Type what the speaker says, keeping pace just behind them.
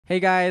Hey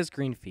guys,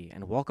 Greenfee,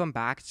 and welcome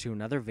back to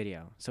another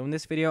video. So in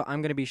this video,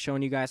 I'm going to be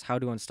showing you guys how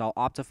to install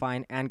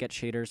OptiFine and get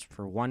shaders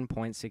for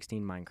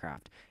 1.16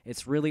 Minecraft.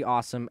 It's really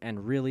awesome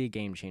and really a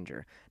game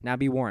changer. Now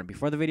be warned,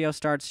 before the video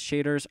starts,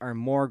 shaders are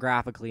more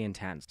graphically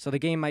intense, so the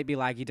game might be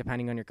laggy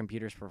depending on your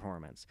computer's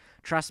performance.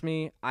 Trust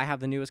me, I have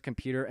the newest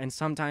computer and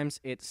sometimes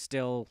it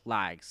still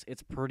lags.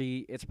 It's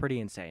pretty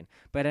insane.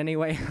 But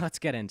anyway, let's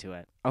get into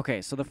it.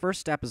 Okay, so the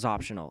first step is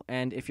optional,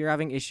 and if you're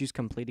having issues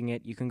completing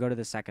it, you can go to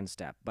the second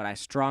step, but I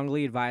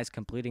strongly advise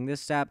completing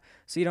this step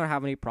so you don't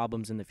have any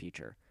problems in the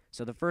future.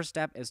 So the first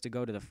step is to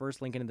go to the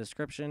first link in the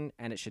description,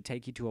 and it should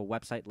take you to a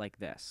website like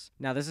this.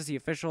 Now this is the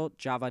official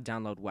Java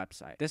download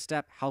website. This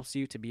step helps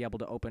you to be able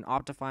to open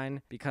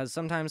OptiFine because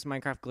sometimes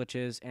Minecraft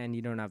glitches and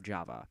you don't have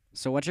Java.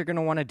 So what you're going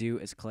to want to do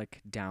is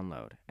click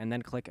download and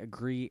then click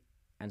agree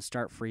and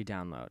start free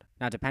download.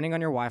 Now, depending on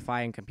your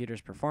Wi-Fi and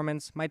computer's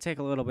performance, might take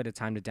a little bit of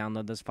time to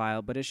download this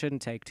file, but it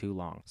shouldn't take too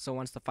long. So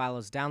once the file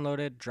is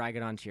downloaded, drag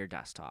it onto your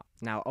desktop.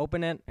 Now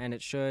open it, and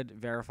it should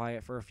verify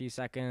it for a few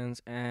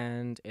seconds,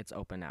 and it's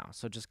open now.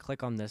 So just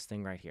click on this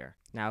thing right here.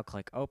 Now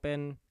click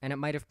open, and it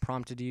might have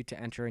prompted you to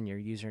enter in your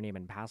username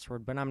and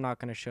password, but I'm not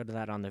going to show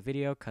that on the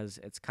video because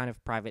it's kind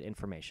of private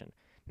information.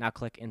 Now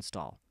click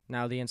install.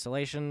 Now the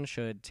installation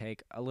should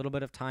take a little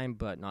bit of time,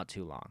 but not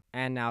too long.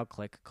 And now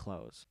click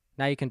close.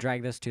 Now you can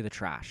drag this to the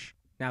trash.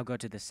 Now go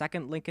to the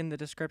second link in the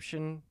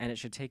description, and it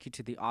should take you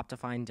to the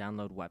OptiFine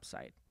download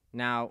website.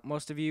 Now,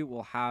 most of you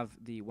will have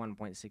the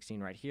 1.16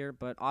 right here,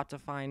 but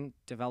OptiFine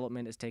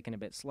development is taking a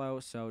bit slow,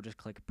 so just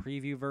click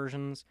preview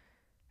versions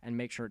and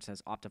make sure it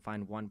says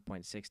OptiFine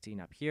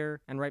 1.16 up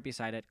here, and right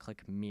beside it,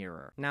 click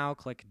mirror. Now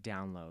click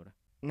download.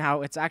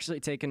 Now, it's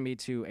actually taken me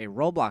to a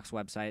Roblox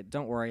website.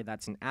 Don't worry,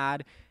 that's an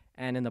ad.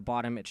 And in the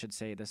bottom, it should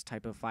say this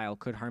type of file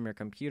could harm your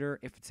computer.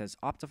 If it says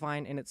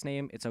OptiFine in its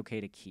name, it's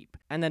okay to keep.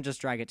 And then just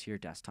drag it to your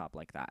desktop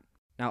like that.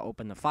 Now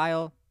open the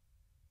file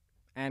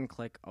and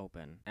click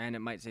open. And it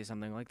might say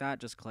something like that.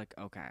 Just click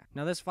OK.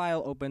 Now this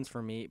file opens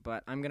for me,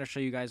 but I'm going to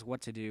show you guys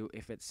what to do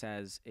if it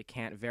says it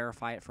can't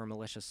verify it for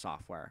malicious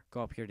software.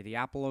 Go up here to the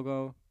Apple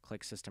logo,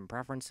 click System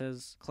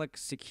Preferences, click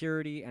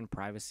Security and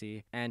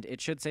Privacy, and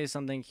it should say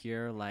something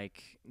here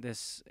like,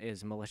 this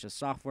is malicious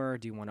software,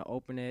 do you want to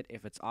open it?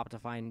 If it's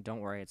OptiFine,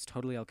 don't worry, it's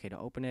totally okay to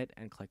open it,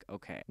 and click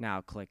OK.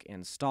 Now click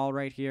Install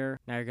right here.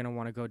 Now you're going to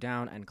want to go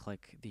down and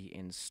click the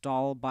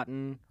Install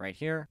button right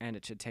here, and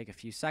it should take a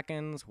few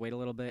seconds, wait a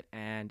little bit,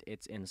 and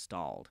it's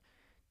installed.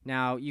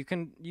 Now, you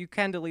can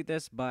delete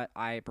this, but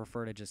I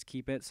prefer to just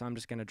keep it, so I'm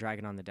just going to drag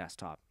it on the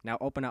desktop. Now,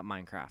 open up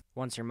Minecraft.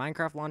 Once your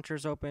Minecraft launcher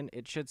is open,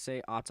 it should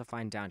say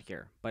OptiFine down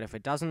here. But if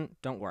it doesn't,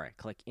 don't worry.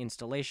 Click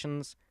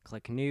Installations,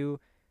 click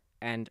New,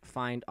 and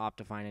find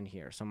OptiFine in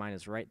here. So mine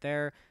is right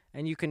there,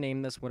 and you can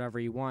name this whatever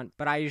you want,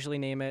 but I usually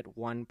name it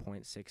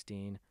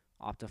 1.16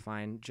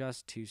 OptiFine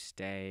just to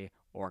stay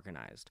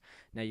organized.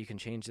 Now you can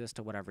change this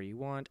to whatever you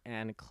want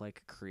and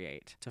click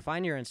create. To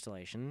find your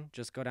installation,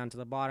 just go down to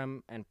the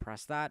bottom and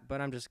press that, but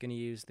I'm just going to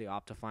use the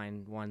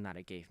OptiFine one that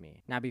it gave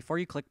me. Now before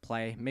you click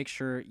play, make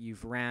sure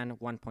you've ran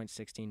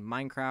 1.16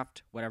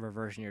 Minecraft, whatever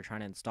version you're trying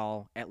to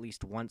install, at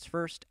least once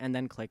first, and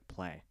then click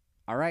play.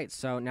 Alright,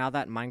 so now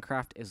that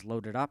Minecraft is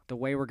loaded up, the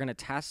way we're going to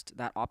test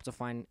that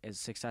OptiFine is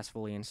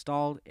successfully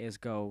installed is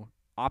go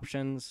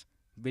Options,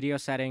 Video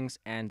Settings,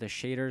 and the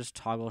shaders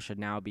toggle should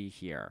now be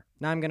here.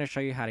 Now I'm going to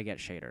show you how to get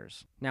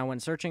shaders. Now when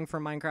searching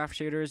for Minecraft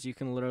shaders, you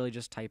can literally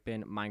just type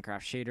in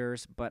Minecraft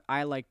shaders, but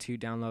I like to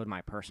download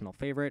my personal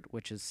favorite,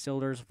 which is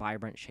Silder's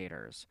Vibrant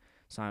Shaders.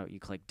 So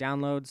you click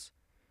Downloads,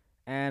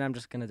 and I'm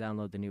just going to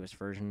download the newest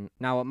version.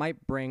 Now it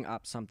might bring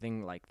up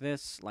something like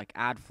this, like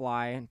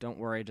AdFly. Don't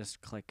worry,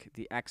 just click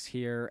the X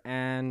here,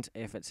 and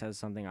if it says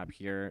something up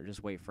here,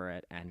 just wait for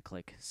it and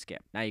click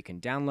skip. Now you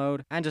can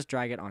download and just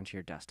drag it onto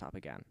your desktop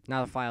again.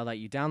 Now the file that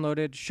you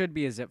downloaded should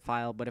be a zip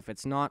file, but if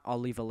it's not, I'll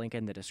leave a link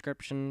in the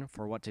description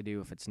for what to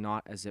do if it's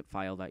not a zip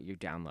file that you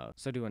download.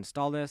 So to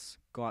install this,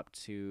 go up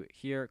to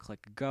here,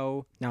 click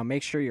go. Now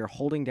make sure you're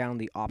holding down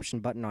the option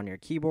button on your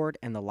keyboard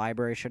and the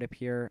library should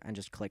appear, and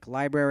just click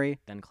library,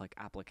 then click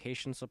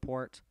application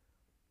support,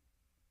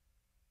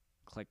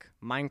 click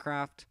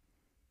Minecraft,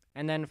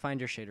 and then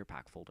find your shader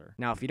pack folder.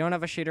 Now if you don't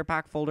have a shader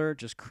pack folder,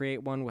 just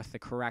create one with the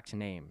correct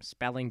name.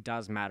 Spelling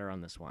does matter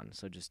on this one,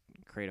 so just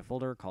create a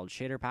folder called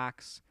shader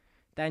packs.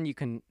 Then you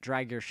can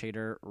drag your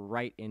shader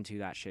right into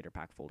that shader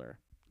pack folder.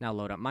 Now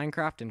load up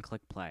Minecraft and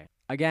click play.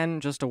 Again,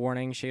 just a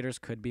warning, shaders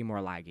could be more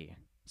laggy.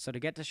 So to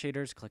get to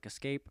shaders, click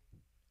Escape,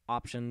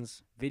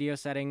 Options, Video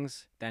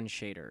Settings, then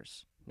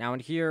Shaders. Now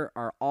in here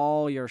are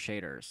all your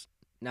shaders.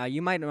 Now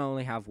you might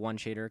only have one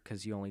shader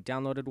because you only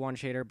downloaded one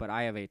shader, but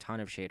I have a ton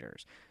of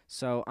shaders.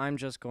 So I'm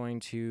just going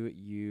to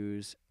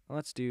use,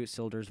 let's do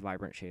Silder's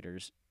Vibrant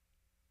Shaders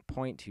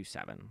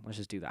 0.27. Let's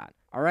just do that.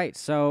 Alright,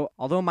 so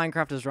although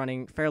Minecraft is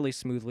running fairly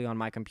smoothly on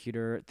my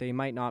computer, they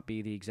might not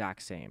be the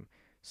exact same.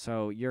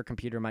 so your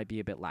computer might be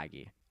a bit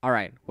laggy.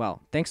 Alright,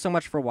 well, thanks so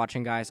much for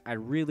watching, guys. I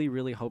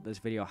really hope this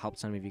video helped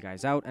some of you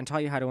guys out and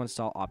taught you how to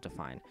install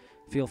OptiFine.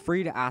 Feel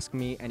free to ask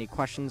me any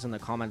questions in the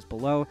comments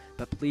below,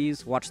 but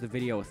please watch the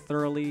video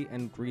thoroughly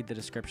and read the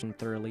description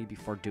thoroughly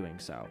before doing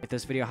so. If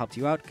this video helped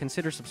you out,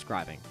 consider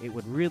subscribing. It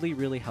would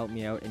really help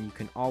me out, and you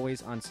can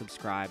always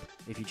unsubscribe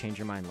if you change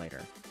your mind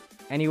later.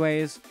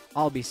 Anyways,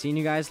 I'll be seeing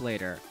you guys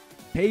later.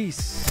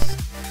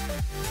 Peace!